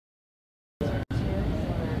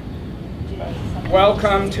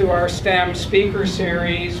Welcome to our STEM speaker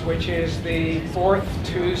series, which is the fourth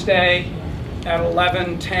Tuesday at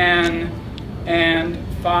 11:10 and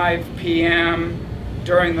 5 p.m.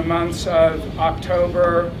 during the months of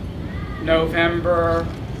October, November,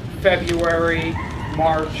 February,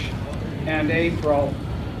 March, and April.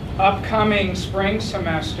 Upcoming spring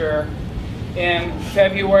semester, in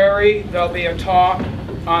February, there'll be a talk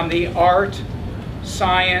on the art,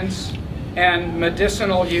 science, and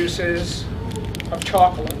medicinal uses of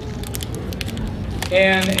chocolate.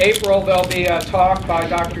 In April, there'll be a talk by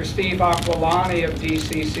Dr. Steve Aquilani of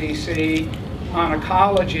DCCC on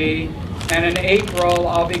ecology, and in April,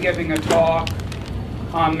 I'll be giving a talk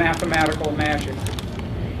on mathematical magic.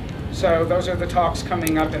 So those are the talks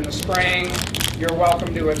coming up in the spring. You're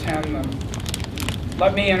welcome to attend them.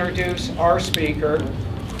 Let me introduce our speaker.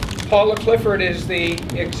 Paula Clifford is the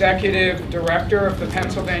Executive Director of the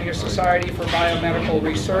Pennsylvania Society for Biomedical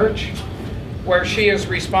Research, where she is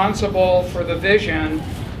responsible for the vision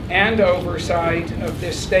and oversight of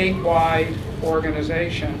this statewide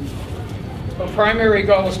organization. Her primary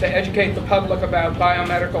goal is to educate the public about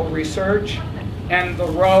biomedical research and the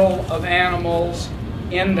role of animals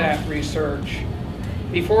in that research.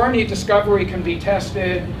 Before any discovery can be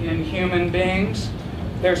tested in human beings,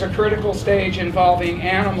 there's a critical stage involving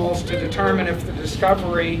animals to determine if the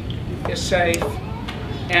discovery is safe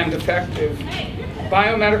and effective.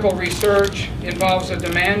 Biomedical research involves a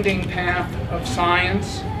demanding path of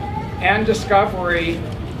science and discovery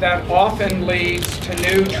that often leads to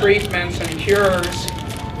new treatments and cures,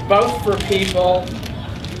 both for people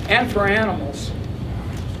and for animals.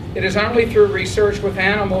 It is only through research with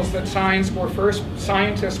animals that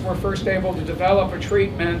scientists were first able to develop a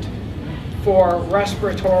treatment for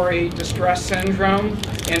respiratory distress syndrome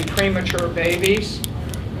in premature babies,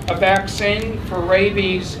 a vaccine for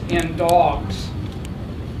rabies in dogs.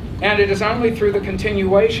 And it is only through the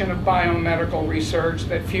continuation of biomedical research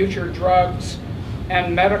that future drugs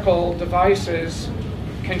and medical devices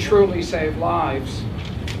can truly save lives.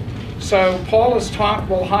 So Paula's talk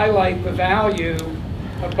will highlight the value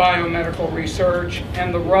of biomedical research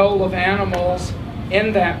and the role of animals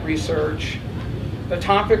in that research. The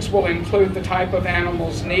topics will include the type of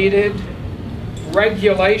animals needed,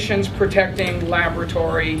 regulations protecting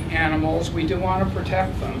laboratory animals, we do want to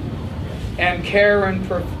protect them, and care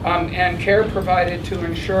provided to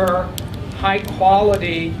ensure high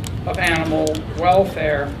quality of animal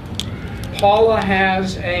welfare. Paula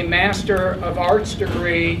has a Master of Arts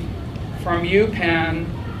degree from UPenn,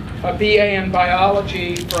 a BA in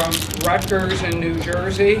biology from Rutgers in New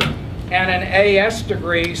Jersey, and an AS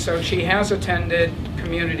degree, so she has attended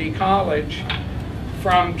community college,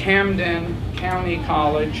 from Camden County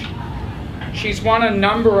College. She's won a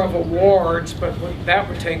number of awards, but that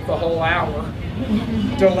would take the whole hour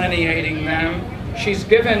delineating them. She's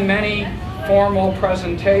given many formal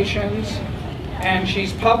presentations, and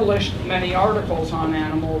she's published many articles on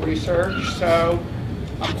animal research, so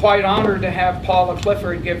I'm quite honored to have Paula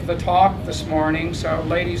Clifford give the talk this morning. So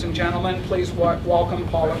ladies and gentlemen, please welcome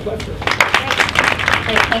Paula Clifford.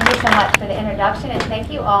 Great. Thank you so much for the introduction, and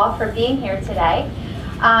thank you all for being here today.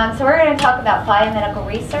 So we're going to talk about biomedical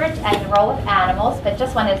research and the role of animals, but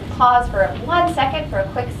just wanted to pause for 1 second for a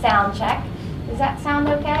quick sound check. Does that sound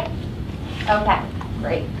okay? Okay,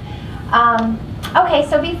 great. Okay,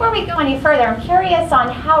 so before we go any further, I'm curious on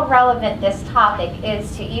how relevant this topic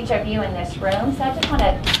is to each of you in this room. So I just want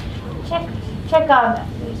to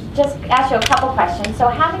just ask you a couple questions. So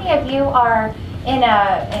how many of you are in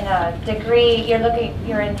a degree,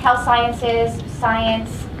 you're in health sciences,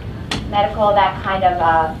 science, medical, that kind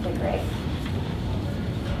of degree?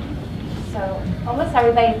 So almost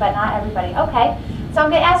everybody, but not everybody. Okay, so I'm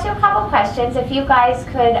going to ask you a couple questions. If you guys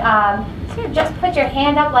could sort of just put your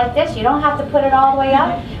hand up like this. You don't have to put it all the way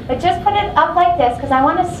up, but just put it up like this, because I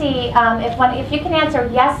want to see if you can answer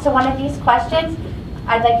yes to one of these questions.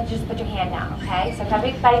 I'd like you to just put your hand down, okay? So if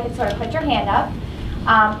everybody could sort of put your hand up.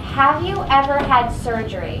 Have you ever had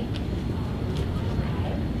surgery?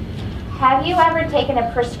 Have you ever taken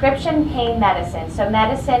a prescription pain medicine, so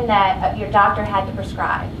medicine that your doctor had to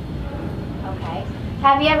prescribe? Okay.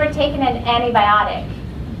 Have you ever taken an antibiotic?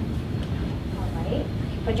 All right.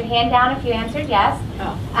 Put your hand down if you answered yes.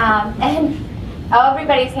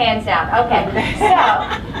 Everybody's hands down. Okay.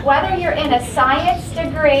 So whether you're in a science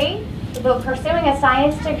degree, pursuing a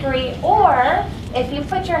science degree, or if you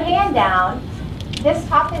put your hand down, this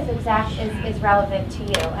topic is relevant to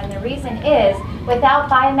you. And the reason is, without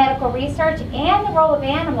biomedical research and the role of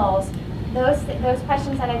animals, those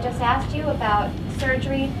questions that I just asked you about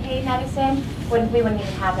surgery, pain medicine, we wouldn't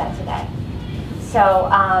even have that today. So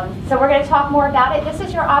we're going to talk more about it. This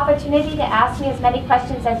is your opportunity to ask me as many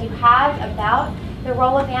questions as you have about the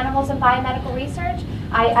role of animals in biomedical research.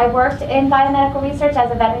 I worked in biomedical research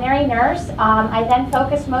as a veterinary nurse. I then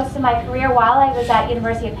focused most of my career while I was at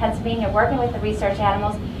University of Pennsylvania working with the research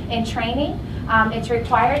animals in training. It's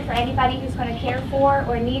required for anybody who's going to care for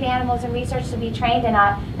or need animals in research to be trained, and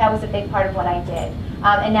that was a big part of what I did.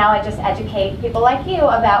 And now I just educate people like you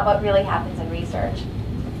about what really happens in research.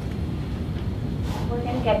 We're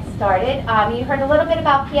going to get started. You heard a little bit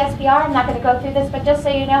about PSBR. I'm not going to go through this, but just so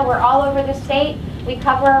you know, we're all over the state. We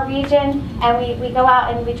cover our region, and we go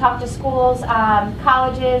out and we talk to schools,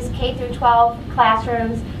 colleges, K through 12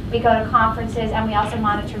 classrooms. We go to conferences, and we also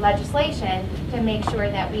monitor legislation to make sure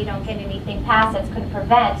that we don't get anything passed that's going to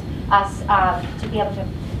prevent us to be able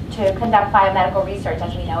to conduct biomedical research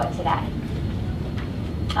as we know it today.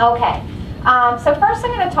 Okay, so first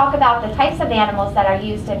I'm going to talk about the types of animals that are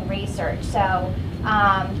used in research. So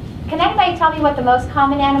can anybody tell me what the most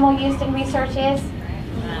common animal used in research is?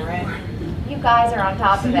 You guys are on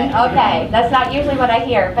top of it. Okay, that's not usually what I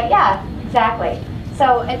hear, but yeah, exactly.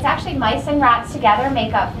 So it's actually mice and rats together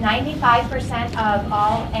make up 95% of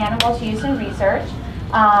all animals used in research.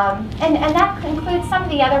 And that includes some of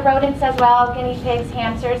the other rodents as well, guinea pigs,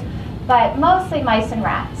 hamsters, but mostly mice and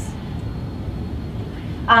rats.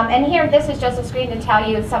 And here, this is just a screen to tell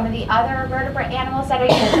you some of the other vertebrate animals that are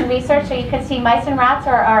used in research. So you can see mice and rats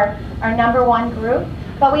are our #1 group.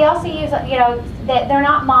 But we also use, they're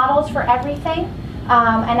not models for everything.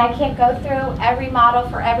 And I can't go through every model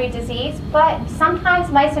for every disease, but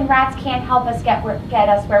sometimes mice and rats can help us get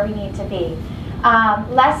us where we need to be.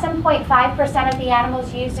 Less than 0.5% of the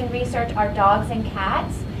animals used in research are dogs and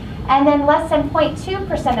cats. And then less than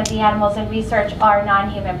 0.2% of the animals in research are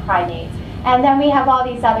non-human primates. And then we have all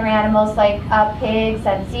these other animals like pigs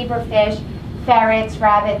and zebrafish, ferrets,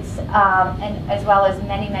 rabbits, and as well as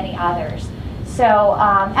many, many others. So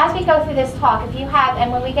as we go through this talk, if you have,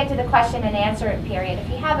 and when we get to the question and answer period, if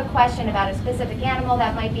you have a question about a specific animal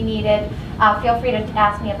that might be needed, feel free to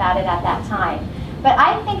ask me about it at that time. But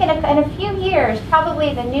I think in a few years,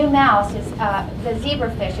 probably the new mouse is, the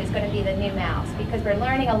zebrafish is going to be the new mouse because we're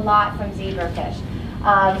learning a lot from zebrafish.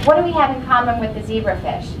 What do we have in common with the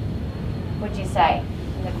zebrafish, would you say?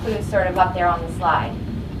 And the clue's sort of up there on the slide.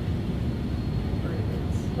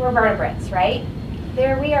 We're vertebrates, right?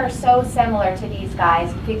 We are so similar to these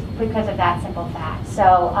guys because of that simple fact.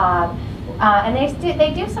 So, and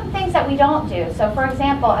they do some things that we don't do. So, for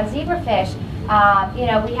example, a zebrafish,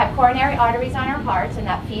 we have coronary arteries on our hearts, and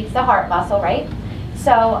that feeds the heart muscle, right?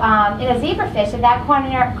 So, in a zebrafish, if that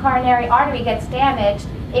coronary artery gets damaged,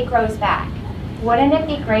 it grows back. Wouldn't it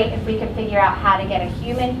be great if we could figure out how to get a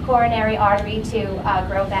human coronary artery to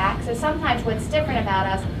grow back? So sometimes what's different about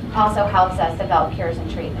us also helps us develop cures and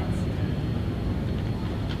treatments.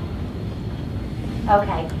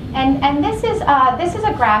 Okay, and this is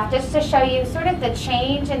a graph just to show you sort of the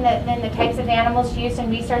change in the types of animals used in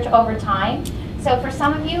research over time. So for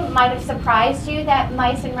some of you, it might have surprised you that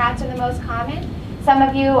mice and rats are the most common. Some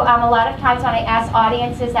of you, a lot of times when I ask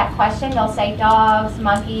audiences that question, they'll say dogs,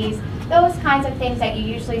 monkeys, those kinds of things that you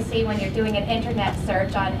usually see when you're doing an internet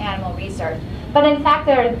search on animal research. But in fact,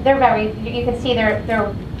 they're very, you can see they're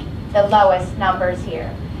the lowest numbers here.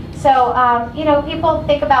 So, people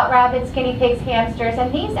think about rabbits, guinea pigs, hamsters,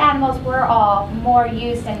 and these animals were all more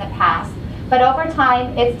used in the past. But over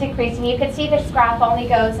time, it's decreasing. You can see this graph only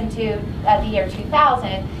goes into the year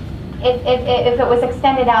 2000. If it was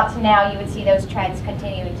extended out to now, you would see those trends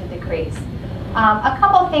continuing to decrease. A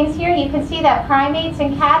couple of things here. You can see that primates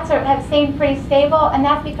and cats have stayed pretty stable, and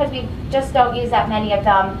that's because we just don't use that many of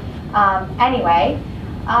them anyway.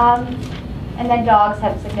 And then dogs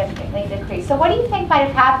have significantly decreased. So what do you think might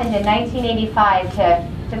have happened in 1985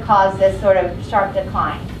 to cause this sort of sharp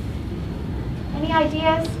decline? Any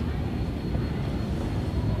ideas?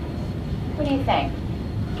 What do you think?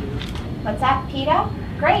 What's that, PETA?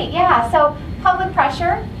 Great, yeah, so public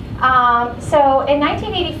pressure. So in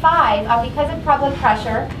 1985, because of public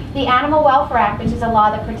pressure, the Animal Welfare Act, which is a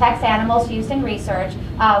law that protects animals used in research,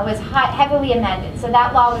 was heavily amended. So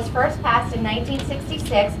that law was first passed in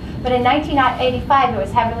 1966, but in 1985 it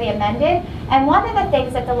was heavily amended. And one of the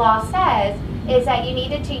things that the law says is that you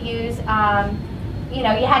needed to use, you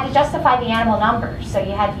had to justify the animal numbers. So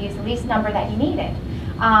you had to use the least number that you needed.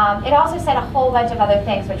 It also said a whole bunch of other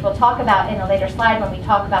things, which we'll talk about in a later slide when we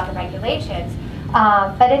talk about the regulations.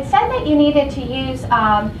 But it said that you needed to use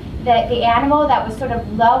the animal that was sort of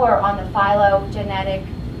lower on the phylogenetic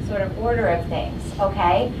sort of order of things,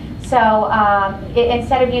 okay? So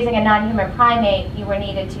instead of using a non-human primate, you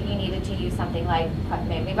needed to use something like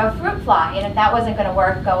maybe a fruit fly, and if that wasn't going to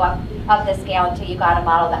work, go up the scale until you got a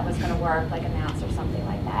model that was going to work, like a mouse or something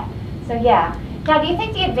like that. So yeah. Now, do you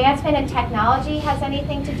think the advancement in technology has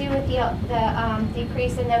anything to do with the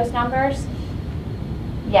decrease in those numbers?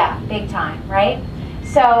 Yeah, big time, right?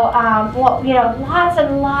 So, well, you know, lots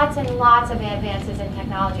and lots and lots of advances in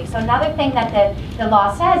technology. So another thing that the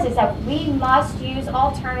law says is that we must use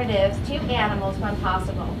alternatives to animals when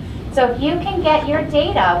possible. So if you can get your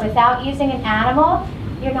data without using an animal,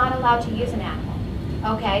 you're not allowed to use an animal.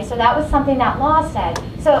 Okay, so that was something that law said.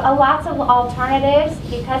 So lots of alternatives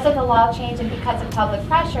because of the law change and because of public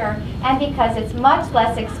pressure and because it's much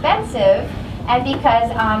less expensive and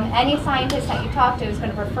because any scientist that you talk to is going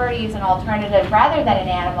to prefer to use an alternative rather than an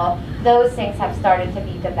animal, those things have started to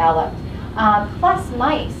be developed. Plus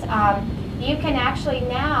mice. You can actually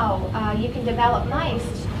now, you can develop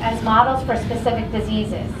mice as models for specific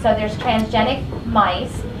diseases. So there's transgenic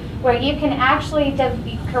mice where you can actually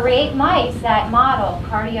create mice that model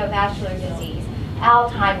cardiovascular disease,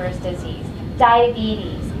 Alzheimer's disease,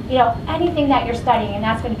 diabetes, you know, anything that you're studying, and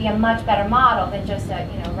that's going to be a much better model than just a,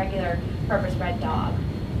 you know, regular purpose-bred dog.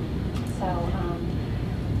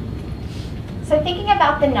 So thinking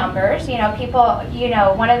about the numbers, you know, people, you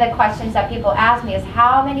know, one of the questions that people ask me is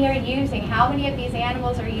how many are you using? How many of these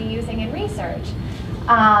animals are you using in research?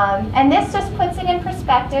 And this just puts it in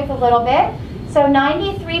perspective a little bit. So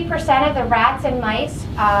 93% of the rats and mice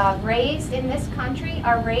raised in this country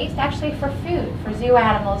are raised actually for food, for zoo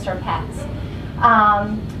animals or pets.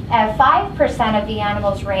 5% of the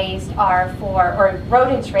animals raised are for, or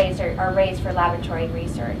rodents raised are raised for laboratory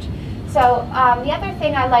research. So the other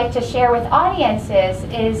thing I like to share with audiences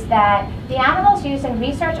is that the animals used in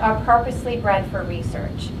research are purposely bred for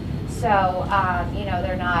research. So, you know,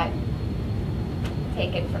 they're not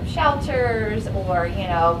taken from shelters or, you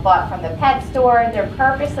know, bought from the pet store. They're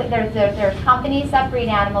purposely, there's companies that breed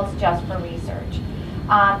animals just for research.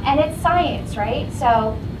 And it's science, right?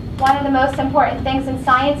 So one of the most important things in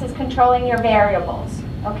science is controlling your variables,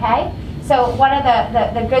 okay? So one of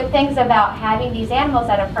the good things about having these animals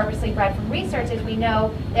that are purposely bred from research is we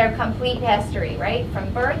know their complete history, right? From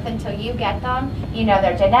birth until you get them, you know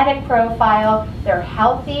their genetic profile, they're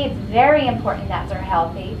healthy. It's very important that they're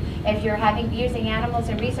healthy. If you're using animals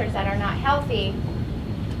in research that are not healthy,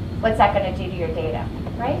 what's that going to do to your data,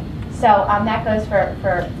 right? So that goes for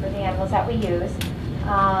the animals that we use.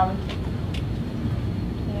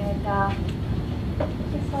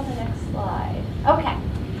 Let's go to the next slide. Okay.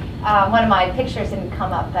 One of my pictures didn't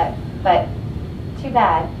come up, but too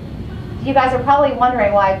bad. You guys are probably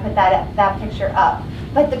wondering why I put that picture up.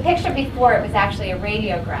 But the picture before it was actually a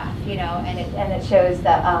radiograph, you know, and it shows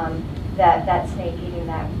that snake eating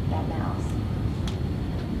that mouse.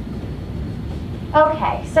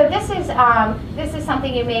 Okay, so this is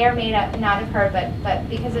something you may or may not have heard, but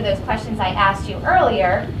because of those questions I asked you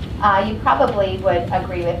earlier, you probably would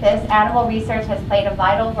agree with this. Animal research has played a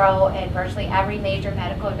vital role in virtually every major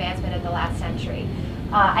medical advancement of the last century.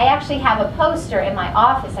 I actually have a poster in my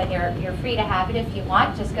office, and you're free to have it if you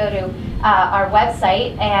want. Just go to our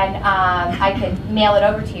website, and I could mail it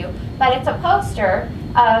over to you. But it's a poster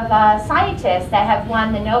of scientists that have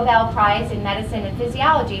won the Nobel Prize in Medicine and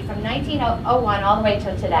Physiology from 1901 all the way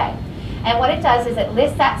till today. And what it does is it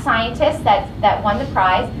lists that scientist that won the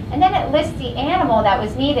prize, and then it lists the animal that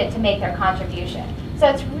was needed to make their contribution. So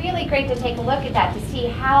it's really great to take a look at that to see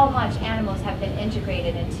how much animals have been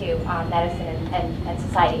integrated into medicine and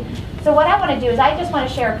society. So what I want to do is I just want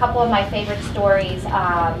to share a couple of my favorite stories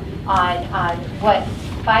on what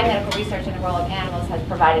biomedical research in the role of animals has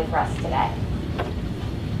provided for us today.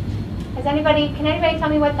 Can anybody tell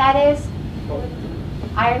me what that is?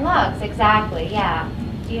 Iron lungs, exactly, yeah.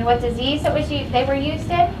 Do you know what disease they were used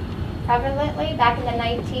in prevalently back in the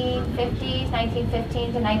 1950s,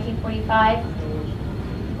 1915 to 1945?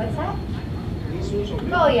 What's that?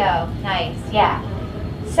 Polio, nice, yeah.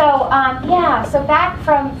 So, so back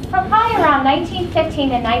from probably around 1915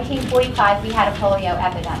 to 1945, we had a polio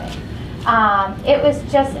epidemic. It was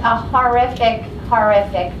just a horrific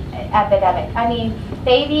epidemic. I mean,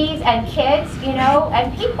 babies and kids, you know,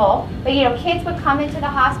 and people, but you know, kids would come into the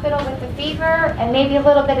hospital with a fever and maybe a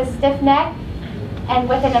little bit of stiff neck, and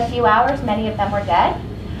within a few hours, many of them were dead.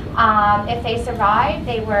 If they survived,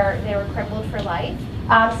 they were crippled for life.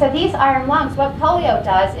 So these iron lungs, what polio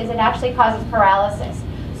does is it actually causes paralysis.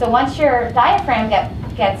 So once your diaphragm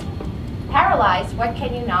gets paralyzed, what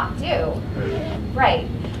can you not do? Right.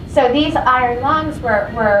 So these iron lungs were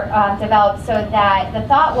developed so that the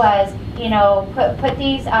thought was you know, put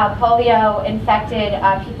these polio-infected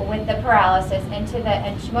people with the paralysis into the,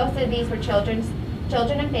 and most of these were children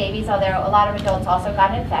and babies, although a lot of adults also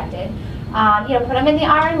got infected. You know, put them in the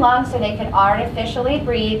iron lung so they could artificially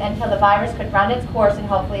breathe until the virus could run its course, and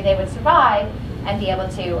hopefully they would survive and be able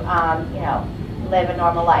to, you know, live a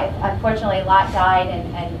normal life. Unfortunately, a lot died,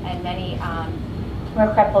 and many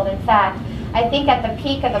were crippled. In fact, I think at the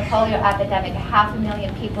peak of the polio epidemic,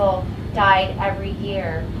 500,000 people died every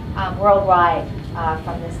year worldwide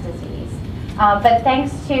from this disease. But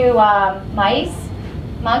thanks to mice,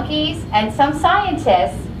 monkeys, and some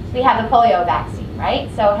scientists, we have the polio vaccine, right?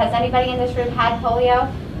 So has anybody in this room had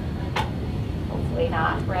polio? Hopefully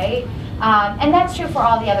not, right? And that's true for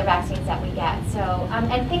all the other vaccines that we get. So,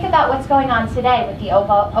 and think about what's going on today with the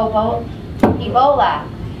Ebola.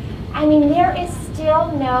 I mean, there is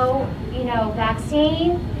still no, you know,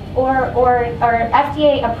 vaccine or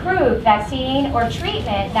FDA-approved vaccine or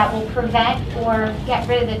treatment that will prevent or get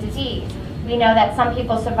rid of the disease. We know that some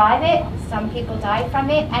people survive it, some people die from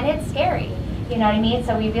it, and it's scary. You know what I mean?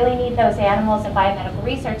 So we really need those animals and biomedical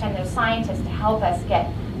research and those scientists to help us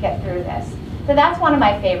get through this. So that's one of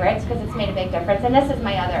my favorites because it's made a big difference. And this is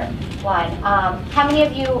my other one. How many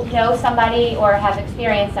of you know somebody or have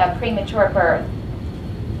experienced a premature birth?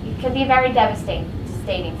 It can be very devastating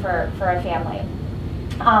for a family.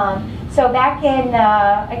 So back in,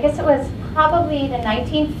 I guess it was probably the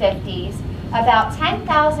 1950s, about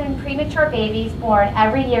 10,000 premature babies born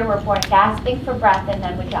every year were born gasping for breath and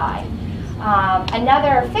then would die.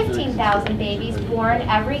 Another 15,000 babies born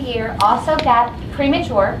every year, also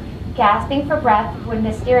premature, gasping for breath, would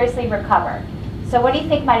mysteriously recover. So what do you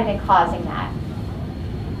think might have been causing that?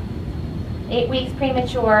 8 weeks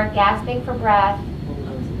premature, gasping for breath.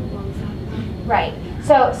 Right.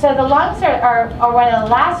 So the lungs are one of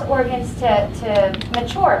the last organs to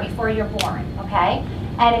mature before you're born, okay?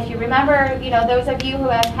 And if you remember, you know, those of you who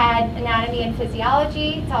have had anatomy and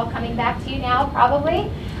physiology, it's all coming back to you now probably.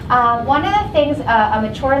 One of the things a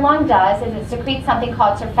mature lung does is it secretes something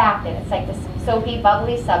called surfactant. It's like this soapy,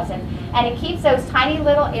 bubbly substance. And it keeps those tiny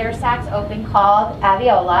little air sacs open called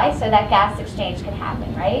alveoli so that gas exchange can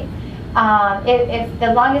happen, right? If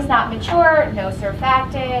the lung is not mature, no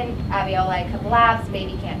surfactant, alveoli could collapse,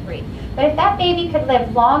 baby can't breathe. But if that baby could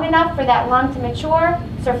live long enough for that lung to mature,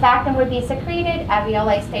 surfactant would be secreted,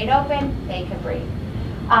 alveoli stayed open, they could breathe.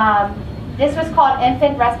 This was called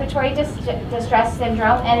infant respiratory distress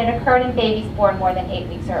syndrome, and it occurred in babies born more than 8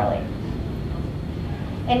 weeks early.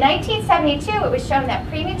 In 1972, it was shown that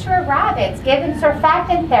premature rabbits given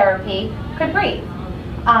surfactant therapy could breathe.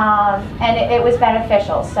 And it was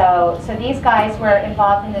beneficial. So these guys were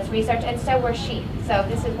involved in this research, and so were sheep. So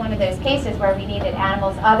this is one of those cases where we needed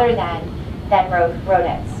animals other than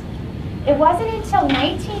rodents. It wasn't until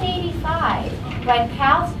 1985 when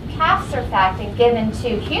calf surfactant given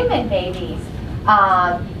to human babies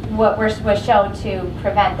was shown to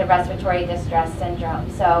prevent the respiratory distress syndrome.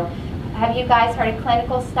 So have you guys heard of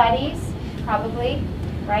clinical studies? Probably.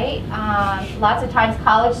 Right? Lots of times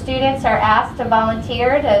college students are asked to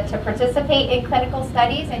volunteer to participate in clinical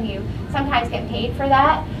studies, and you sometimes get paid for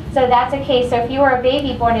that. So that's a case. So if you were a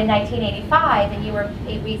baby born in 1985 and you were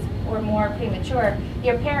 8 weeks or more premature,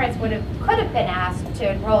 your parents could have been asked to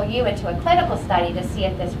enroll you into a clinical study to see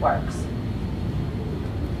if this works.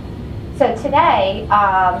 So today,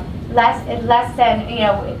 less than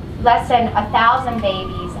 1,000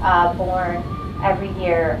 babies born every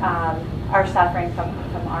year are suffering from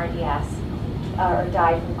RDS or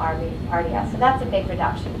die from RDS. So that's a big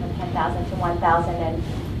reduction from 10,000 to 1,000, and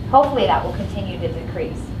hopefully that will continue to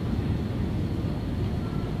decrease.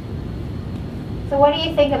 So what do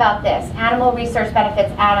you think about this? Animal research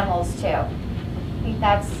benefits animals too. Think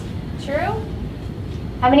that's true?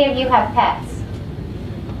 How many of you have pets?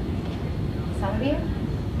 Some of you?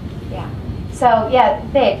 Yeah. So yeah,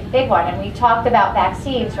 big one. And we talked about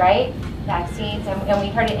vaccines, right? Vaccines, and we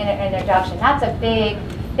heard it in an introduction. That's a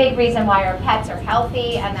big reason why our pets are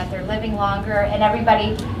healthy and that they're living longer. And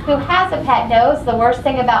everybody who has a pet knows the worst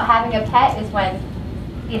thing about having a pet is when,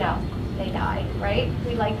 you know, they die, right?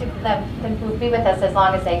 We like them to be with us as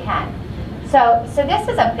long as they can. So this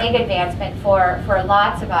is a big advancement for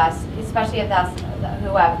lots of us, especially of us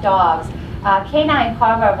who have dogs. Canine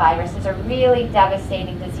parvovirus is a really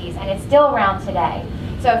devastating disease, and it's still around today.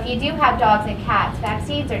 So if you do have dogs and cats,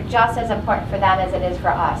 vaccines are just as important for them as it is for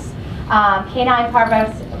us. Canine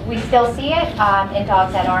parvovirus, we still see it in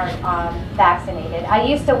dogs that aren't vaccinated. I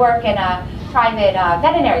used to work in a private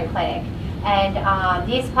veterinary clinic, and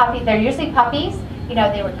these puppies, they're usually puppies, you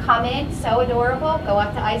know, they would come in, so adorable, go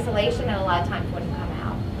up to isolation, and a lot of times wouldn't come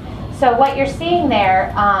out. So what you're seeing there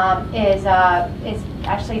is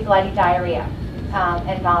actually bloody diarrhea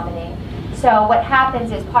and vomiting. So what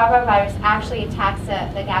happens is parvovirus actually attacks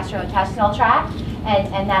the gastrointestinal tract,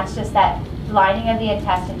 and that's just that lining of the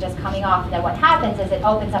intestine just coming off. And then what happens is it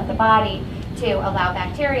opens up the body to allow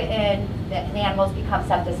bacteria in, the animals become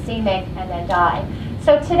septicemic and then die.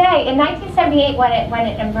 So today, in 1978, when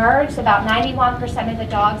it emerged, about 91% of the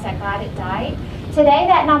dogs that got it died. Today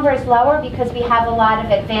that number is lower because we have a lot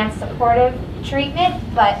of advanced supportive treatment,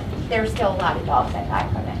 but there's still a lot of dogs that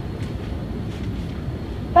die from it.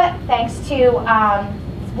 But thanks to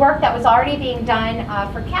work that was already being done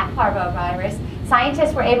for cat parvovirus,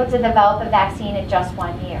 scientists were able to develop a vaccine in just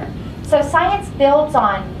 1 year. So science builds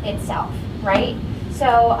on itself, right?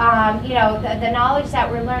 So, you know, the knowledge that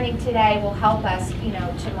we're learning today will help us, you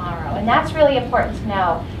know, tomorrow. And that's really important to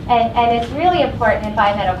know. And it's really important in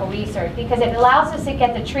biomedical research because it allows us to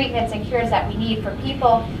get the treatments and cures that we need for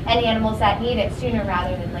people and animals that need it sooner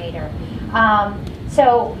rather than later.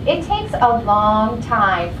 So it takes a long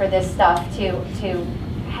time for this stuff to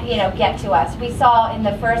you know, get to us. We saw in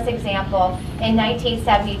the first example in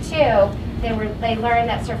 1972, they learned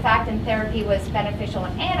that surfactant therapy was beneficial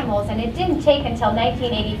in animals, and it didn't take until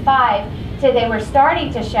 1985 till they were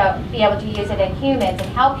starting to be able to use it in humans and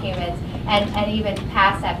help humans, and even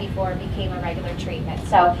past that before it became a regular treatment.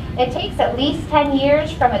 So it takes at least 10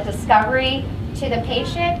 years from a discovery to the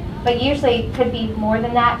patient, but usually it could be more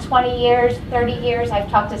than that, 20 years, 30 years. I've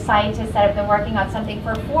talked to scientists that have been working on something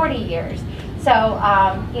for 40 years. So,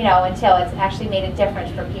 you know, until it's actually made a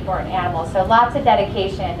difference for people and animals. So lots of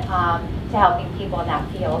dedication to helping people in that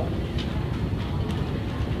field.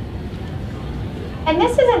 And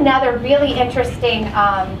this is another really interesting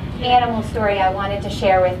animal story I wanted to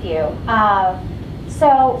share with you.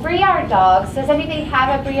 So Briard dogs, does anybody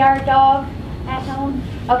have a Briard dog at home?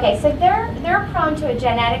 Okay, so they're prone to a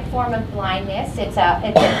genetic form of blindness. It's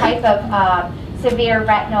a type of severe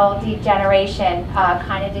retinal degeneration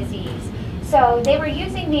kind of disease. So they were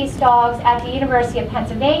using these dogs at the University of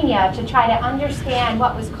Pennsylvania to try to understand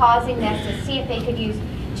what was causing this, to see if they could use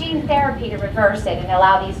gene therapy to reverse it and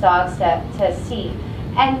allow these dogs to see.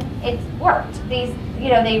 And it worked. These, you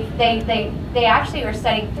know, they actually were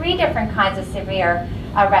studying 3 different kinds of severe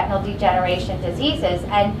retinal degeneration diseases,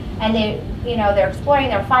 and they, you know, they're exploring.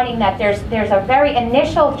 They're finding that there's a very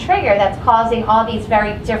initial trigger that's causing all these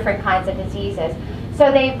very different kinds of diseases. So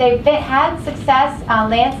they've had success.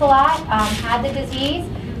 Lancelot had the disease.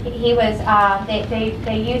 He was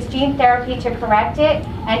they used gene therapy to correct it,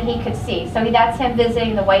 and he could see. So that's him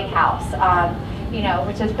visiting the White House, you know,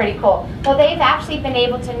 which is pretty cool. Well, they've actually been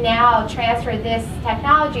able to now transfer this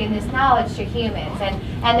technology and this knowledge to humans,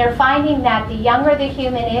 and they're finding that the younger the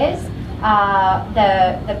human is,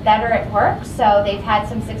 the better it works. So they've had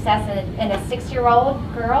some success in a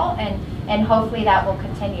 6-year-old girl, and hopefully that will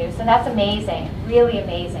continue. So that's amazing, really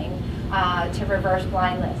amazing, to reverse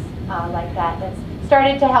blindness like that. That's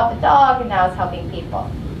started to help a dog, and now it's helping people.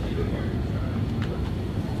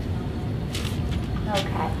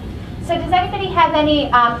 Okay. So does anybody have any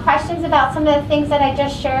questions about some of the things that I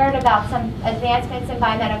just shared about some advancements in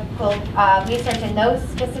biomedical research and those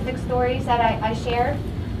specific stories that I shared?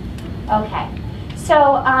 Okay.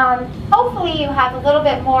 So hopefully you have a little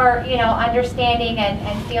bit more, you know, understanding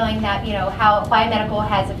and feeling that, you know, how biomedical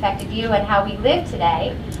has affected you and how we live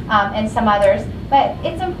today, and some others. But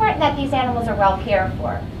it's important that these animals are well cared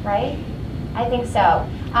for, right? I think so.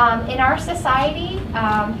 In our society,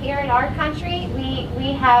 here in our country,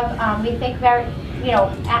 we have, we think very, you know,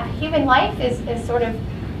 human life is sort of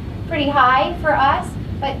pretty high for us,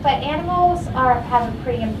 but animals have a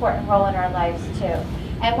pretty important role in our lives too.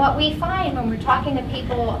 And what we find when we're talking to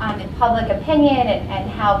people in public opinion and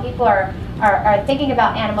how people are thinking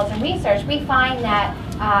about animals in research, we find that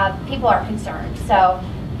people are concerned. So,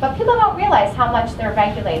 but people don't realize how much they're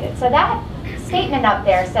regulated. So that statement up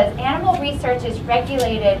there says animal research is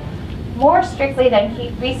regulated more strictly than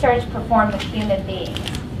research performed with human beings.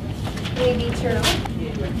 Would it be true?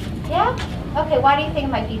 Yeah? Okay, why do you think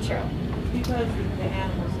it might be true? Because the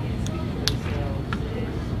animals can't speak for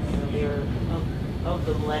themselves. They're of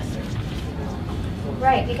the lesser.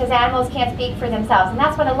 Right, because animals can't speak for themselves. And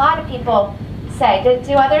that's what a lot of people say.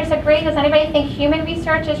 Do others agree? Does anybody think human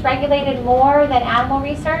research is regulated more than animal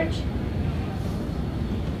research?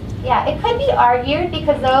 Yeah, it could be argued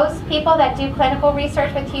because those people that do clinical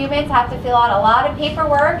research with humans have to fill out a lot of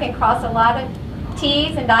paperwork and cross a lot of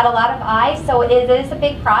T's and dot a lot of I's, so it is a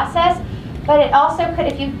big process. But it also could,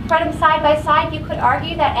 if you put them side by side, you could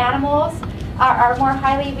argue that animals are more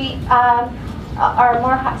highly, are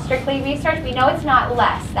more strictly researched. We know it's not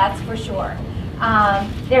less, that's for sure.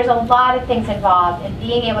 There's a lot of things involved in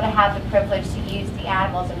being able to have the privilege to use the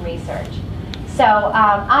animals in research. So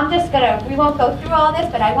I'm just going to, we won't go through all this,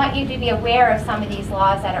 but I want you to be aware of some of these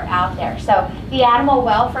laws that are out there. So the Animal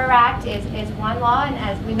Welfare Act is one law, and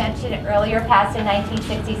as we mentioned earlier, passed in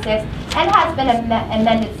 1966 and has been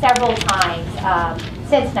amended several times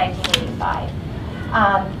since 1985.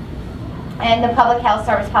 And the Public Health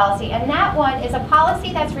Service Policy. And that one is a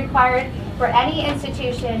policy that's required for any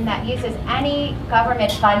institution that uses any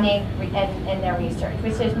government funding in their research,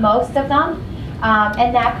 which is most of them.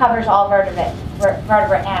 And that covers all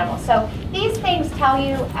vertebrate animals. So these things tell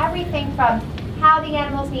you everything from how the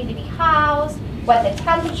animals need to be housed, what the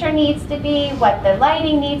temperature needs to be, what the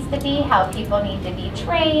lighting needs to be, how people need to be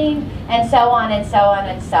trained, and so on and so on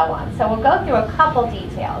and so on. So we'll go through a couple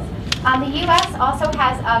details. The U.S. also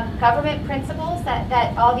has government principles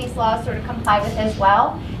that all these laws sort of comply with as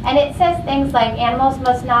well. And it says things like animals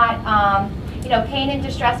must not, pain and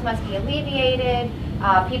distress must be alleviated,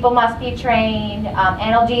 people must be trained,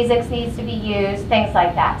 analgesics needs to be used, things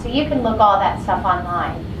like that. So you can look all that stuff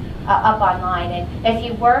online, up online. And if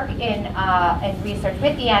you work in research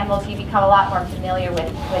with the animals, you become a lot more familiar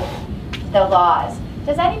with the laws.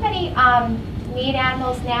 Does anybody need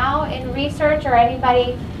animals now in research, or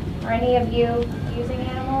anybody, or any of you using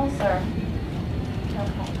animals, or?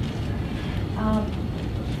 Okay.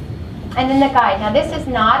 And then the guide. Now this is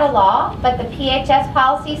not a law, but the PHS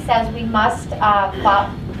policy says we must,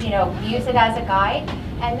 use it as a guide.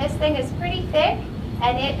 And this thing is pretty thick,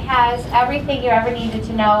 and it has everything you ever needed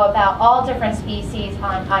to know about all different species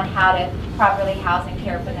on how to properly house and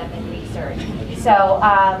care for them in research. So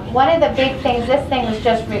one of the big things, this thing was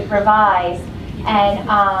just revised, and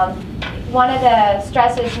one of the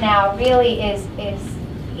stresses now really is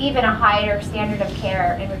even a higher standard of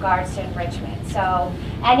care in regards to enrichment. So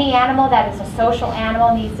any animal that is a social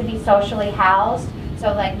animal needs to be socially housed.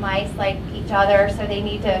 So like mice like each other, so they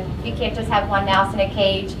need to, you can't just have one mouse in a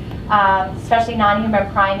cage, especially non-human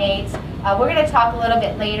primates. We're going to talk a little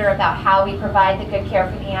bit later about how we provide the good care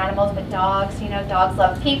for the animals, but dogs, dogs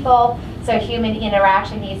love people, so human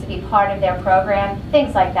interaction needs to be part of their program,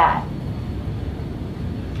 things like that.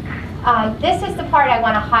 This is the part I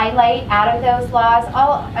want to highlight out of those laws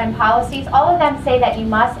and policies. All of them say that you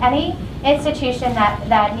must, any institution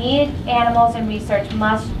that needs animals in research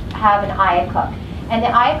must have an IACUC. And the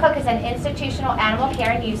IACUC is an Institutional Animal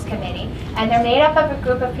Care and Use Committee, and they're made up of a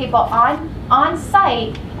group of people on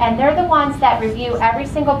site, and they're the ones that review every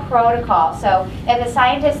single protocol. So if a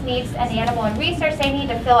scientist needs an animal in research, they need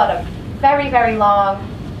to fill out a very, very long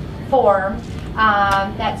form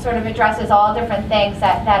that sort of addresses all different things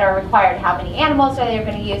that are required. How many animals are they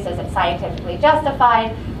going to use? Is it scientifically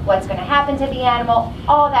justified? What's going to happen to the animal?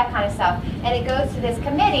 All that kind of stuff. And it goes to this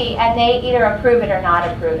committee, and they either approve it or not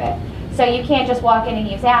approve it. So you can't just walk in and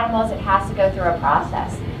use animals. It has to go through a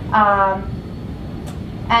process.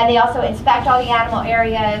 And they also inspect all the animal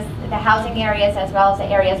areas, the housing areas, as well as the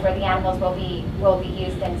areas where the animals will be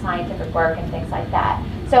used in scientific work and things like that.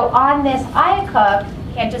 So on this IACUC,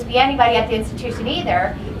 can't just be anybody at the institution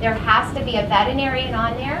either. There has to be a veterinarian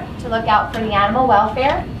on there to look out for the animal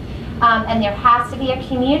welfare. And there has to be a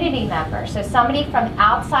community member. So somebody from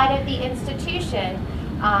outside of the institution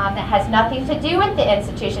that has nothing to do with the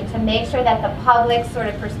institution, to make sure that the public sort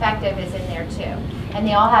of perspective is in there too. And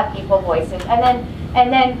they all have equal voices. And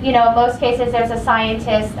then in most cases there's a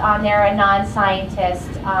scientist on there, a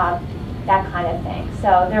non-scientist, that kind of thing.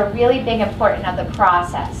 So they're really big important of the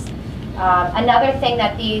process. Another thing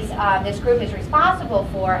that this group is responsible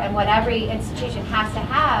for, and what every institution has to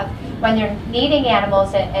have when they're needing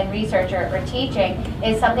animals in research or teaching,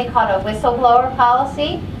 is something called a whistleblower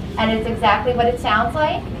policy, and it's exactly what it sounds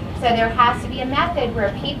like. So there has to be a method where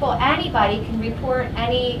anybody can report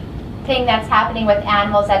anything that's happening with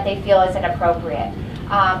animals that they feel is inappropriate.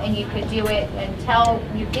 And you could do it until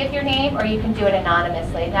you give your name, or you can do it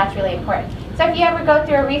anonymously, and that's really important. So if you ever go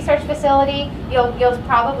through a research facility, you'll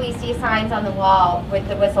probably see signs on the wall with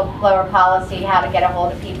the whistleblower policy, how to get a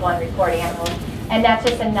hold of people and report animals, and that's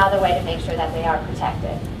just another way to make sure that they are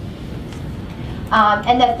protected.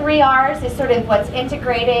 And the 3 R's is sort of what's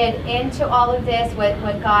integrated into all of this,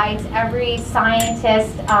 what guides every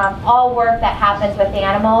scientist, all work that happens with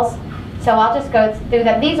animals. So I'll just go through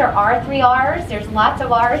them. These are our 3 R's. There's lots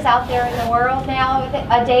of R's out there in the world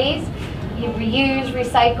nowadays. You reuse,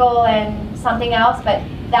 recycle, and something else, but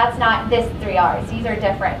that's not this 3 R's. These are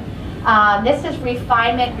different. This is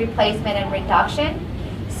refinement, replacement, and reduction.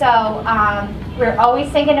 So we're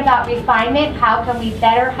always thinking about refinement. How can we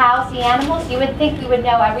better house the animals? You would think we would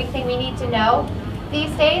know everything we need to know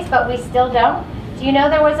these days, but we still don't. Do you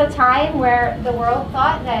know there was a time where the world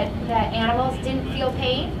thought that animals didn't feel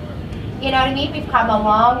pain? You know what I mean? We've come a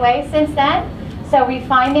long way since then. So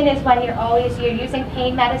refinement is when you're using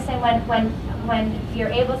pain medicine when you're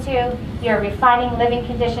able to, you're refining living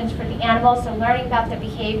conditions for the animals, so learning about the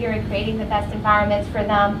behavior and creating the best environments for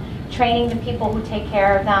them, training the people who take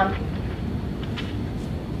care of them.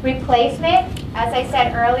 Replacement, as I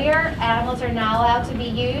said earlier, animals are not allowed to be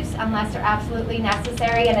used unless they're absolutely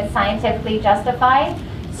necessary and it's scientifically justified.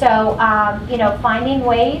 So, finding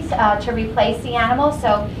ways to replace the animals.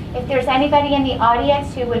 So if there's anybody in the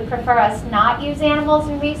audience who would prefer us not use animals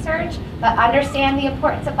in research, but understand the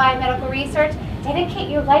importance of biomedical research, dedicate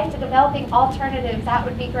your life to developing alternatives, that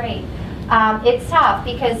would be great. It's tough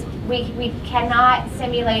because we cannot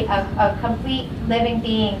simulate a complete living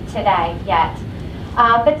being today yet.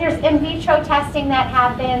 But there's in vitro testing that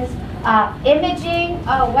happens. Imaging,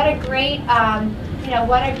 oh, what a great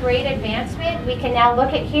what a great advancement. We can now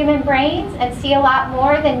look at human brains and see a lot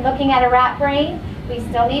more than looking at a rat brain. We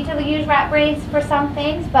still need to use rat brains for some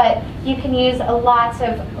things, but you can use lots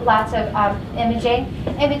of imaging.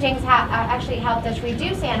 Imaging's actually helped us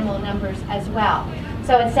reduce animal numbers as well.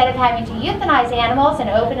 So instead of having to euthanize animals and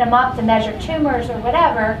open them up to measure tumors or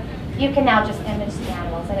whatever, you can now just image the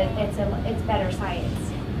animals, and it's better science.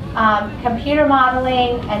 Computer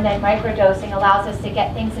modeling and then microdosing allows us to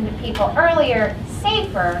get things into people earlier,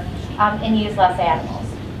 safer, and use less animals.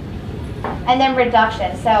 And then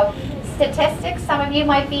reduction. So statistics, some of you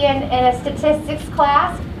might be in a statistics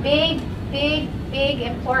class. Big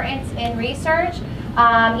importance in research.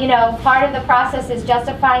 Part of the process is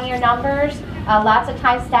justifying your numbers. Lots of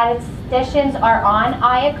times statisticians are on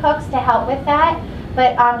IACUCs to help with that.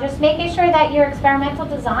 But just making sure that your experimental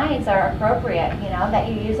designs are appropriate, that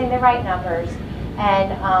you're using the right numbers.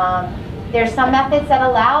 And there's some methods that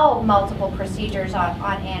allow multiple procedures on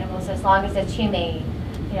animals as long as it's humane,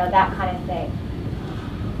 that kind of thing.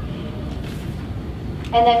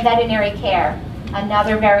 And then veterinary care,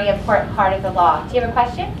 another very important part of the law. Do you have a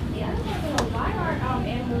question? Yeah, I want to know, why are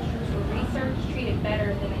animals used for research treated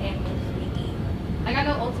better than the animals we eat? Like, I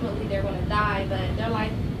know ultimately they're going to die, but their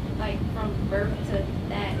life, like from birth to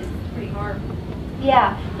that, is pretty hard.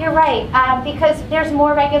 Yeah, you're right. Because there's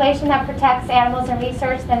more regulation that protects animals in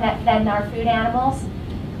research than our food animals.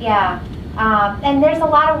 Yeah. And there's a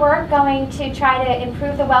lot of work going to try to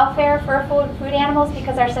improve the welfare for food animals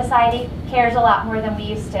because our society cares a lot more than we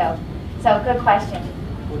used to. So, good question.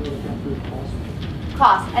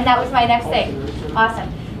 Cost, and that was my next thing.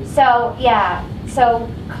 Awesome. So, yeah, so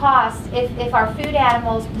cost, if our food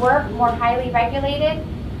animals were more highly regulated,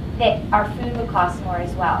 that our food would cost more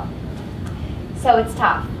as well. So it's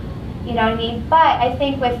tough, you know what I mean? But I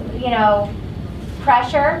think with,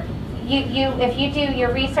 pressure, if you do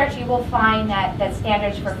your research, you will find that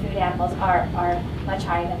standards for food animals are much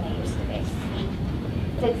higher than they used to be.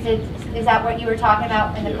 Is that what you were talking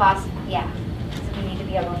about in the cost? Yeah. So we need to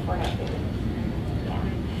be able to afford our food.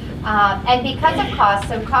 Yeah. And because of cost,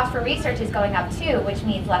 so cost for research is going up too, which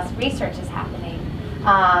means less research is happening,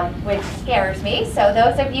 which scares me. So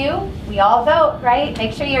those of you, we all vote, right?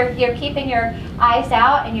 Make sure you're keeping your eyes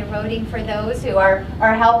out and you're voting for those who are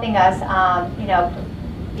helping us,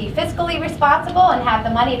 be fiscally responsible and have the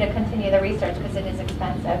money to continue the research because it is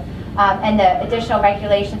expensive. And the additional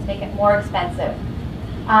regulations make it more expensive.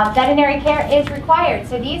 Veterinary care is required.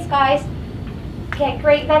 So these guys get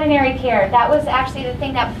great veterinary care. That was actually the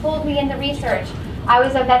thing that pulled me into research. I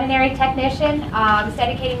was a veterinary technician. I was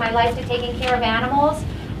dedicating my life to taking care of animals.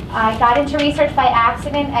 I got into research by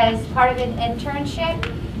accident as part of an internship.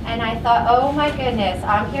 And I thought, oh my goodness,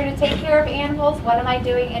 I'm here to take care of animals. What am I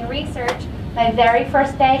doing in research? My very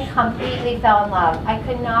first day, completely fell in love. I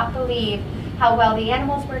could not believe how well the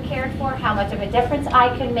animals were cared for, how much of a difference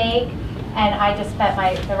I could make, and I just spent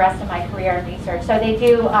the rest of my career in research. So they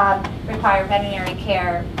do require veterinary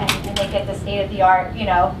care, and they get the state-of-the-art,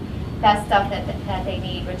 best stuff that they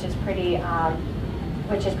need, which is pretty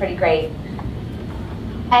great.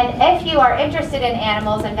 And if you are interested in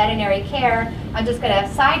animals and veterinary care, I'm just going to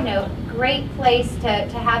side note, great place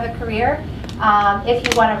to have a career. If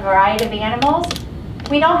you want a variety of animals,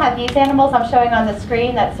 we don't have these animals I'm showing on the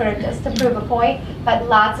screen, that's sort of just to prove a point, but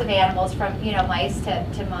lots of animals from mice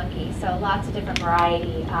to monkeys, so lots of different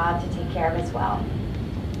variety to take care of as well.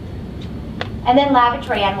 And then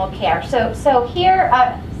laboratory animal care. So here,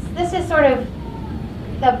 this is sort of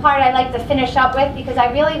the part I like to finish up with because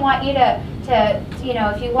I really want you to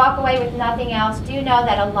if you walk away with nothing else, do know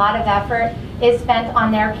that a lot of effort is spent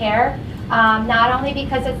on their care. Not only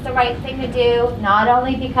because it's the right thing to do, not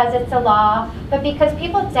only because it's a law, but because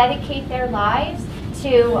people dedicate their lives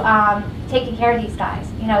to taking care of these guys.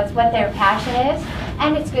 You know, it's what their passion is,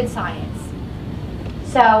 and it's good science.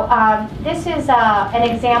 So this is an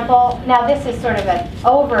example. Now this is sort of an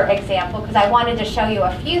over example because I wanted to show you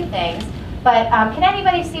a few things. But can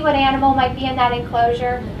anybody see what animal might be in that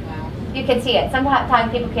enclosure? You can see it.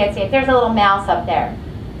 Sometimes people can't see it. There's a little mouse up there.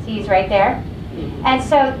 See, he's right there. And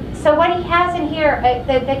so what he has in here,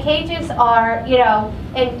 the cages are, you know,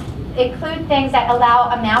 include things that allow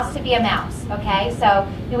a mouse to be a mouse, okay? So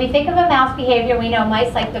when we think of a mouse behavior, we know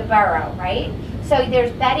mice like to burrow, right? So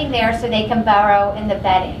there's bedding there so they can burrow in the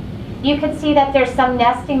bedding. You can see that there's some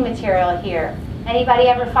nesting material here. Anybody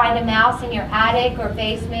ever find a mouse in your attic or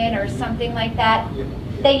basement or something like that?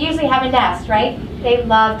 They usually have a nest, right? They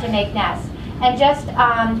love to make nests. And just,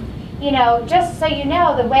 you know, just so you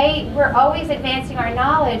know, the way we're always advancing our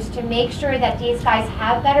knowledge to make sure that these guys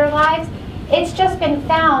have better lives, it's just been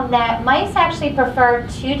found that mice actually prefer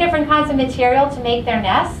 2 different kinds of material to make their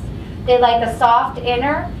nests. They like a soft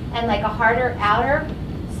inner and like a harder outer.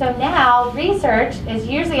 So now research is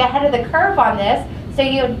usually ahead of the curve on this. So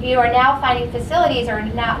you are now finding facilities are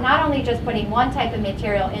not only just putting 1 type of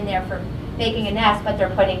material in there for making a nest, but they're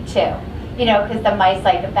putting 2, you know, because the mice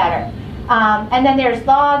like it better. And then there's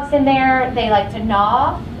logs in there. They like to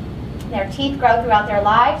gnaw. Their teeth grow throughout their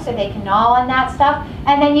lives, so they can gnaw on that stuff.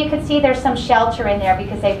 And then you can see there's some shelter in there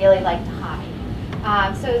because they really like to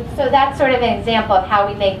hide. So that's sort of an example of how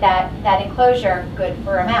we make that enclosure good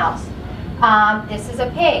for a mouse. This is a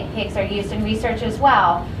pig. Pigs are used in research as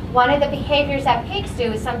well. One of the behaviors that pigs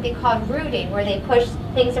do is something called rooting, where they push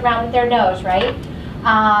things around with their nose, right?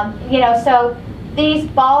 You know, so these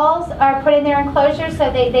balls are put in their enclosure,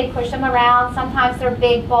 so they push them around. Sometimes they're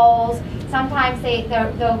big bowls. Sometimes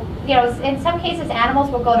they'll, you know, in some cases animals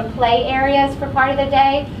will go to play areas for part of the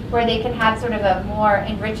day where they can have sort of a more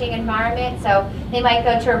enriching environment. So they might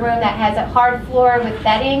go to a room that has a hard floor with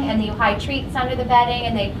bedding and you hide treats under the bedding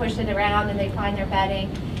and they push it around and they find their bedding,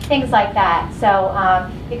 things like that. So,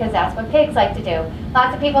 because that's what pigs like to do.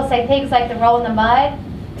 Lots of people say pigs like to roll in the mud.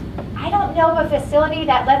 I don't know of a facility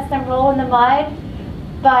that lets them roll in the mud,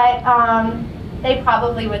 but they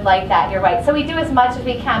probably would like that, you're right. So we do as much as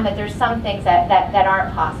we can, but there's some things that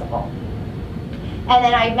aren't possible. And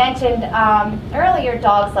then I mentioned earlier,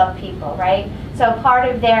 dogs love people, right? So part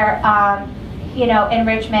of their, you know,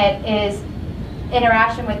 enrichment is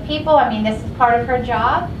interaction with people. I mean, this is part of her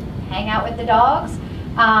job, hang out with the dogs.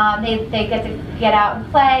 They get to get out and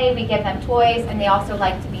play, we give them toys, and they also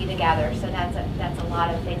like to be together. So that's a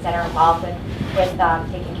lot of things that are involved with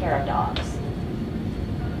taking care of dogs.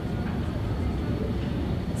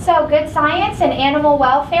 So good science and animal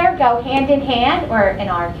welfare go hand in hand, or in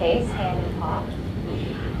our case, hand in paw.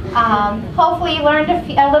 Hopefully you learned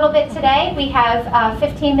a little bit today. We have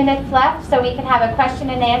 15 minutes left, so we can have a question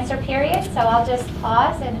and answer period. So I'll just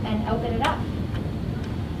pause and open it up.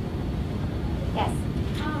 Yes?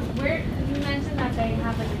 Where you mentioned that they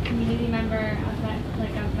have like a community member, like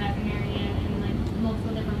a veterinarian, and like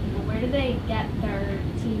multiple different people. Where do they get their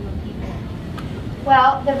team of people?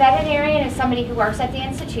 Well, the veterinarian is somebody who works at the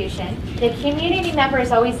institution. The community member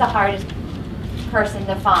is always the hardest person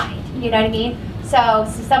to find. You know what I mean? So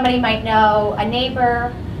somebody might know a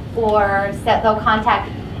neighbor, or they'll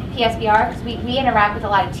contact PSBR, because we interact with a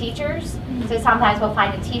lot of teachers. So sometimes we'll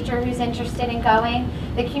find a teacher who's interested in going.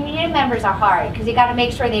 The community members are hard because you got to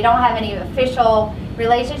make sure they don't have any official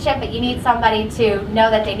relationship, but you need somebody to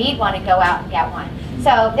know that they need one and go out and get one.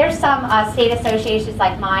 So there's some state associations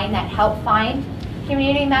like mine that help find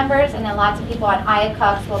community members, and then lots of people on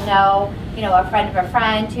IACUPs will know, you know, a friend of a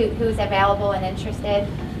friend who's available and interested.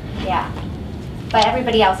 Yeah, but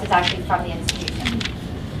everybody else is actually from the institution.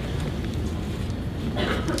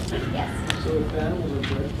 Yes. So if animals are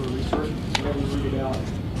bred for research, so we read it out,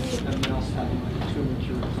 a mouse having like a tumor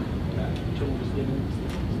cure or something like that, tumor was given.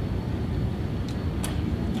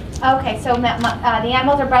 Okay, so the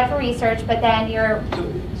animals are bred for research, but then you're... So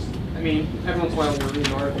it's, I mean, every once in a while when we're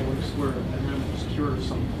reading an article, we just where an animal was cured or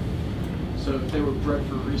something. So if they were bred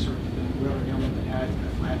for research, then whoever animal they had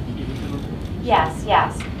might have to be given to them. Yes,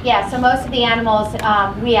 yes. Yeah, so most of the animals,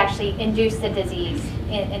 we actually induce the disease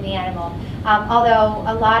in the animal. Although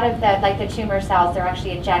a lot of the tumor cells, they're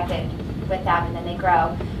actually injected with them and then they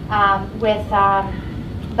grow.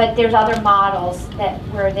 But there's other models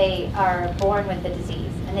where they are born with the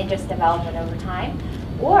disease and they just develop it over time.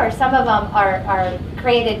 Or some of them are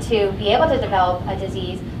created to be able to develop a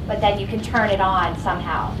disease, but then you can turn it on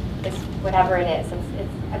somehow. It's whatever it is.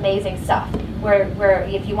 It's amazing stuff. Where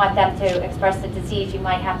if you want them to express the disease, you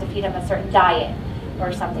might have to feed them a certain diet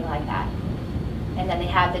or something like that. And then they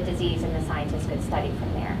have the disease and the scientists could study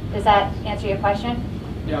from there. Does that answer your question?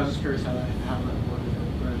 Yeah, I was just curious how that worked.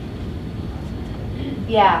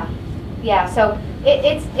 Yeah, yeah. So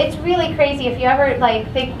it's really crazy if you ever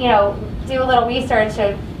like think, you know, do a little research,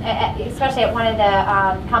 especially at one of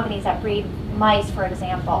the companies that breed mice, for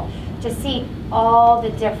example, to see all the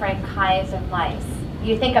different kinds of mice.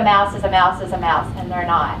 You think a mouse is a mouse is a mouse, and they're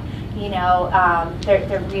not. You know,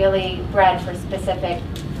 they're really bred for specific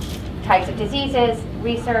types of diseases,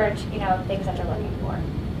 research, you know, things that they're looking for.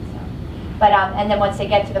 So, but and then once they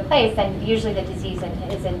get to the place, then usually the disease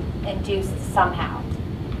is induced somehow.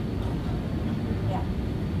 Yeah.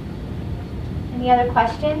 Any other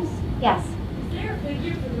questions? Yes. Is there a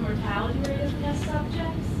figure for the mortality rate of test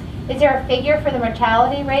subjects? Is there a figure for the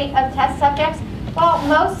mortality rate of test subjects? Well,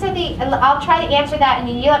 most of the, I'll try to answer that, and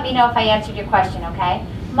you let me know if I answered your question, okay?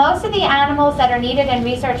 Most of the animals that are needed in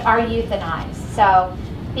research are euthanized. So,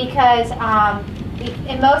 because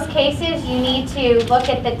in most cases, you need to look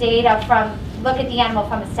at the data look at the animal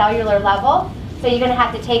from a cellular level. So you're going to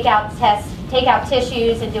have to take out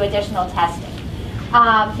tissues and do additional testing.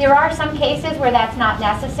 There are some cases where that's not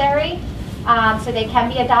necessary, so they can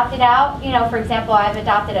be adopted out. You know, for example, I've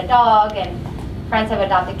adopted a dog, and friends have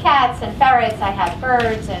adopted cats and ferrets. I have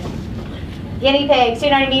birds and guinea pigs,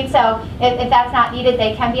 you know what I mean? So if that's not needed,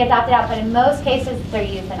 they can be adopted out, but in most cases, they're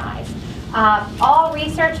euthanized. All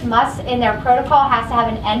research must, in their protocol, has to have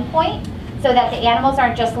an endpoint so that the animals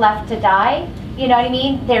aren't just left to die. You know what I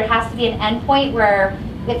mean? There has to be an endpoint where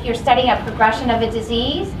if you're studying a progression of a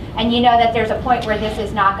disease and you know that there's a point where this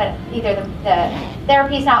is not going to, either the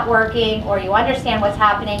therapy's not working or you understand what's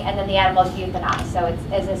happening, and then the animal's euthanized. So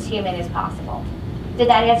it's as human as possible. Did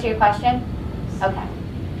that answer your question? Okay.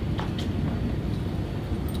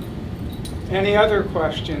 Any other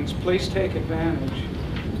questions? Please take advantage.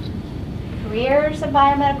 Careers in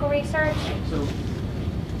biomedical research? So,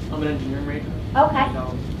 I'm an engineering major. Okay.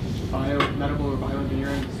 And, biomedical or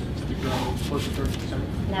bioengineering is to grow close to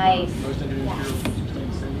 30%. Nice. Most engineering Yes. materials stay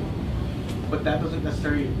the same. But that doesn't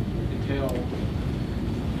necessarily entail,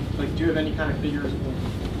 like, do you have any kind of figures of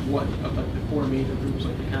what, of like the four major groups,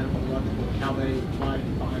 like mechanical, electrical, how they apply to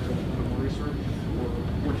biomedical research, or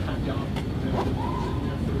what kind of job they have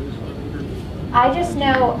for those other groups? I just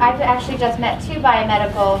know, I've actually just met 2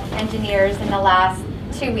 biomedical engineers in the last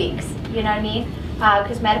 2 weeks, you know what I mean?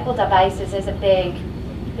 Because medical devices is a big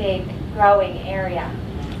growing area.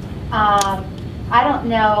 I don't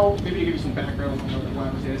know. Maybe to give you some background on why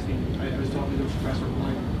I was asking, I was talking to Professor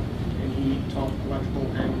Blank, and he taught electrical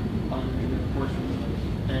and bioengineering courses,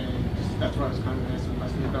 and that's what I was kind of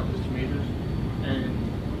asking about those 2 majors. And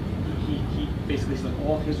he basically said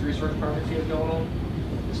all of his research projects he had going on,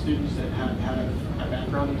 the students that have had a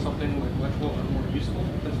background in something like electrical are more useful.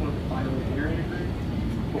 That's one of the bioengineering degree.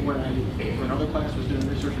 But when another class was doing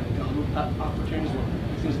research and job opportunities,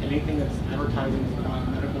 it seems anything that's advertising as a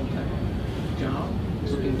biomedical type job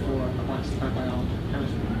is looking for a biology,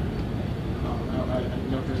 chemistry. I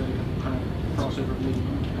don't know if there's any kind of crossover maybe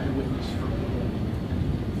I witness for people.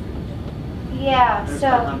 Yeah,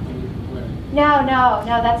 so. No,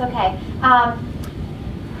 that's okay.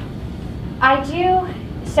 I do.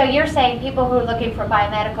 So you're saying people who are looking for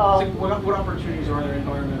biomedical. So what opportunities are there in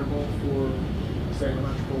biomedical for, say,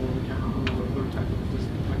 electrical or mechanical or other type of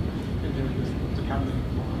engineering disciplines?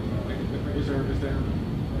 Is there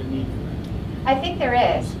a need for that? I think there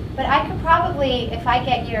is, but I could probably, if I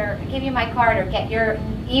give you my card or get your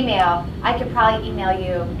email, I could probably email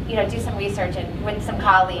you, do some research and with some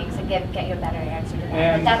colleagues and get you a better answer to that.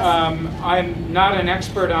 And I'm not an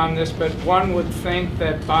expert on this, but one would think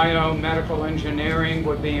that biomedical engineering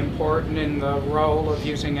would be important in the role of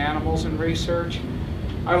using animals in research.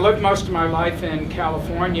 I lived most of my life in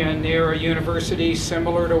California near a university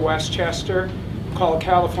similar to Westchester called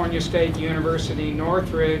California State University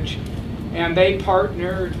Northridge, and they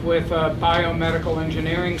partnered with a biomedical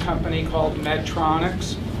engineering company called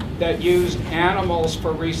Medtronics that used animals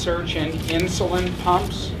for research in insulin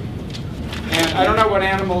pumps. And I don't know what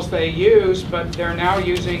animals they use, but they're now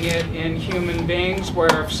using it in human beings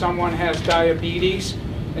where if someone has diabetes,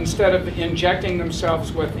 instead of injecting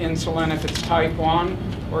themselves with insulin if it's type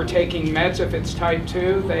 1 or taking meds if it's type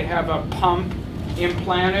 2, they have a pump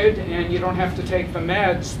implanted and you don't have to take the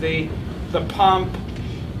meds. The pump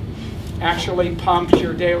actually pumps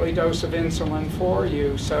your daily dose of insulin for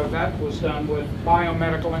you. So that was done with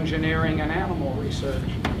biomedical engineering and animal research.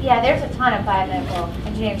 Yeah, there's a ton of biomedical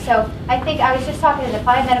engineering. So I think I was just talking to the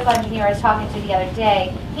biomedical engineer I was talking to the other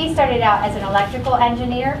day. He started out as an electrical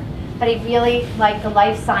engineer, but he really liked the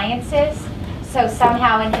life sciences. So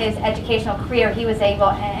somehow in his educational career, he was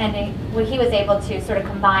able to sort of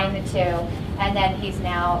combine the two. And then he's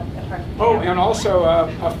now. And also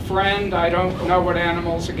a friend, I don't know what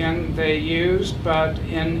animals again they used, but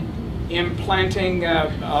in implanting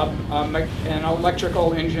an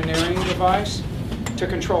electrical engineering device to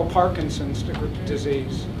control Parkinson's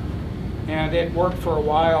disease. And it worked for a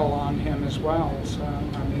while on him as well. So,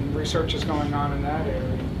 I mean, research is going on in that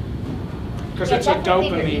area. Because it's a definitely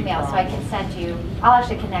dopamine leave your email problem. so I can send you, I'll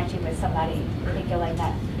actually connect you with somebody. I think you'll like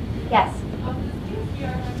that. Yes?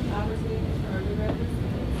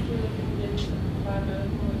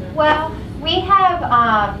 Well, we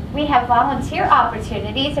have volunteer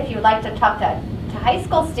opportunities if you would like to talk to high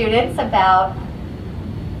school students about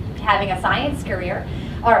having a science career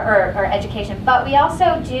or education. But we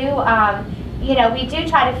also do, you know, we do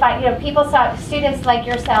try to find, you know, students like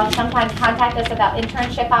yourself sometimes contact us about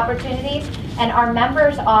internship opportunities, and our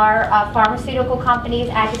members are pharmaceutical companies,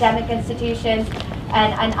 academic institutions,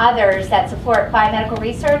 and others that support biomedical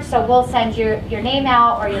research. So we'll send your name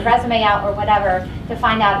out or your resume out or whatever to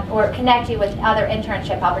find out or connect you with other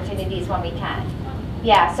internship opportunities when we can.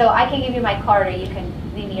 Yeah, so I can give you my card, or you can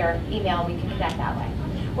leave me your email and we can connect that way.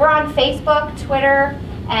 We're on Facebook, Twitter,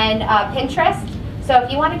 and Pinterest. So if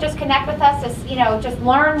you want to just connect with us, you know, just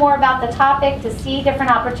learn more about the topic, to see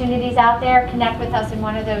different opportunities out there, connect with us in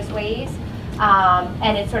one of those ways.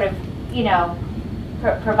 And it sort of, you know,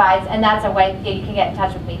 provides, and that's a way you can get in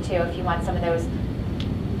touch with me too if you want some of those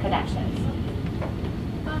connections.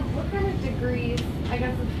 What kind of degrees, I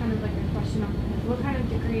guess it's kind of like a question on this, what kind of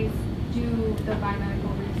degrees do the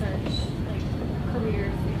biomedical research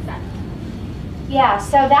careers accept? Yeah,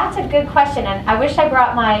 so that's a good question, and I wish I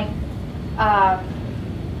brought my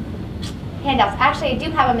handouts. Actually, I do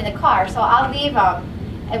have them in the car, so I'll leave them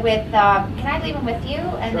with, can I leave them with you?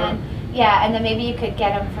 And Sure. then, yeah, and then maybe you could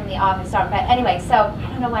get them from the office. But anyway, so I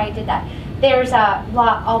don't know why I did that. There's a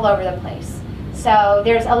lot all over the place. So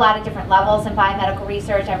there's a lot of different levels in biomedical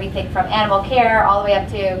research, everything from animal care all the way up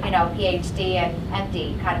to, you know, PhD and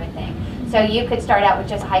MD kind of a thing. So you could start out with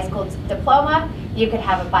just a high school diploma. You could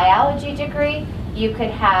have a biology degree. You could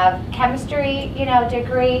have chemistry, you know,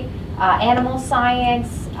 degree, animal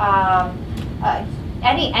science,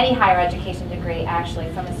 any higher education degree actually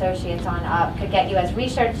from associates on up could get you as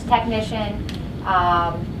research technician.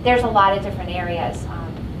 There's a lot of different areas.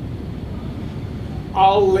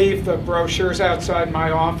 I'll leave the brochures outside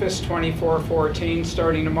my office, 2414,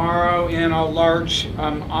 starting tomorrow, in a large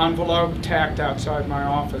envelope tacked outside my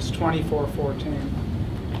office, 2414.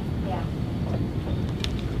 Yeah.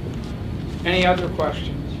 Any other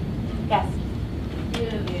questions? Yes.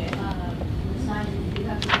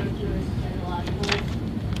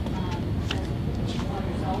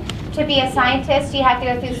 To be a scientist, you have to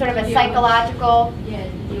go through sort of a psychological. Yeah, to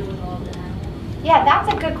deal with all the animals. Yeah,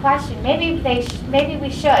 that's a good question. Maybe we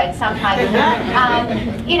should sometime.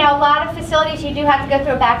 You know, a lot of facilities you do have to go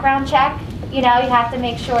through a background check. You know, you have to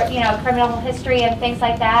make sure, you know, criminal history and things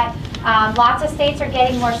like that. Lots of states are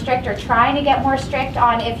getting more strict or trying to get more strict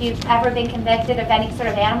on if you've ever been convicted of any sort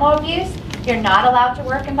of animal abuse. You're not allowed to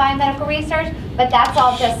work in biomedical research, but that's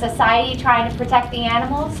all just society trying to protect the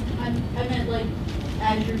animals. I meant like,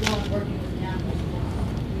 as you're going working with the animals,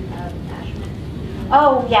 you have attachment.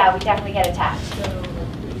 Oh yeah, we definitely get attached. So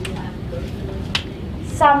do you have to go through those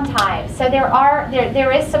things? Sometimes. So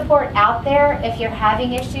there is support out there if you're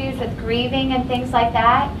having issues with grieving and things like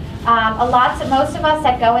that. Most of us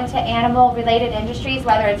that go into animal-related industries,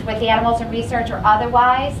 whether it's with the animals in research or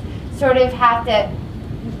otherwise, sort of have to,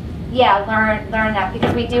 yeah, learn that,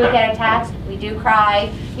 because we do get attached. We do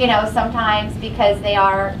cry, you know, sometimes because they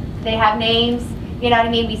have names. You know what I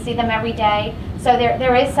mean? We see them every day. So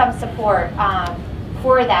there is some support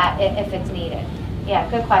for that if it's needed. Yeah,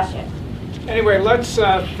 good question. Anyway, let's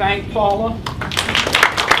thank Paula.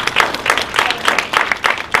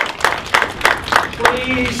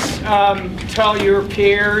 Please tell your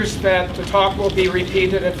peers that the talk will be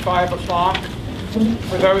repeated at 5 o'clock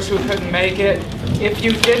for those who couldn't make it. If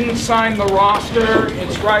you didn't sign the roster,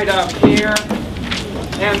 it's right up here.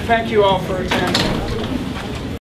 And thank you all for attending.